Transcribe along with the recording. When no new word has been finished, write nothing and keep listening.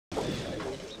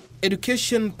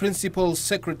Education Principal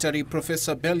Secretary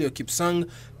Professor Belio Kipsang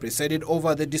presided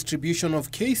over the distribution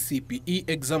of KCPE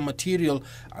exam material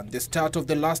at the start of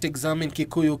the last exam in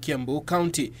Kikuyu, Kiambu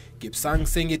County. Kipsang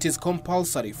saying it is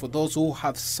compulsory for those who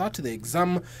have sat the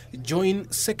exam join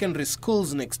secondary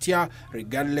schools next year,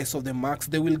 regardless of the marks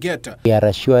they will get. We are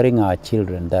assuring our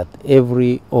children that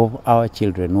every of our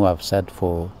children who have sat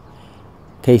for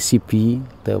KCPE,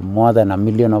 the more than 1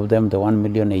 million of them, the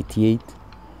 1,088,000,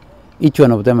 each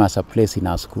one of them has a place in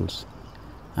our schools,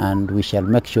 and we shall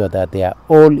make sure that they are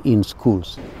all in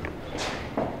schools.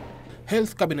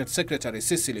 Health Cabinet Secretary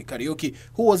Cecily Kariuki,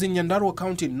 who was in Nyandarua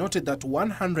County, noted that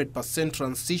 100%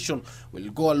 transition will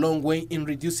go a long way in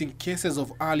reducing cases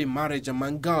of early marriage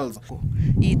among girls.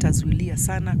 Hii itazuilia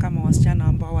sana kama wasichana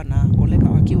ambao wanaoleka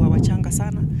wakiwa wachanga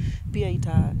sana. Pia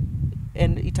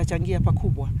itachangia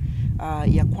pakubwa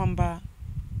ya kwamba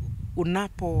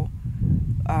unapo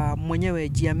mwenyewe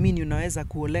jiamini unaweza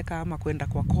kuoleka ama kwenda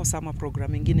kwa kosa ama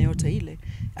program nyingine yote ile,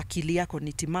 akili yako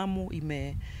ni timamu,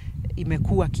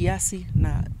 imekuwa kiasi,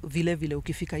 na vile vile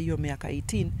ukifika hiyo miaka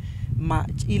 18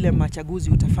 ile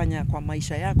machaguzi utafanya kwa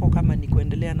maisha yako, kama ni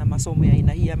kuendelea na masomo ya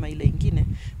aina hii ama ile nyingine,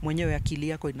 mwenyewe akili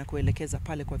yako inakuelekeza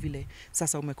pale, kwa vile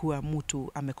sasa umekuwa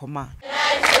mtu amekomaa.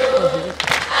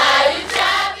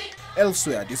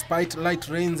 Elsewhere, despite light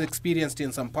rains experienced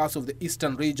in some parts of the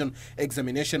Eastern Region,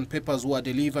 examination papers were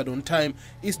delivered on time.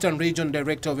 Eastern Region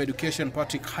Director of Education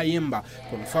Patrick Hayemba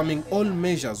confirming all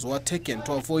measures were taken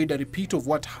to avoid a repeat of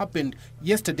what happened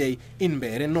yesterday in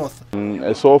Mbeere North.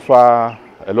 So far,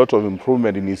 a lot of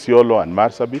improvement in Isiolo and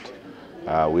Marsabit.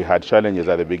 We had challenges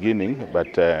at the beginning,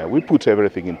 but we put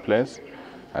everything in place,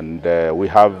 and we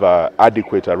have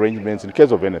adequate arrangements in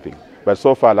case of anything. But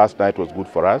so far, last night was good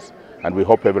for us, and we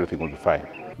hope everything will be fine.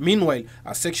 Meanwhile,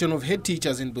 a section of head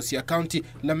teachers in Busia County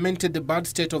lamented the bad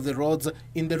state of the roads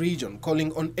in the region,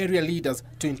 calling on area leaders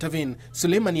to intervene.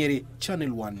 Suleiman Yeri,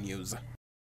 Channel 1 News.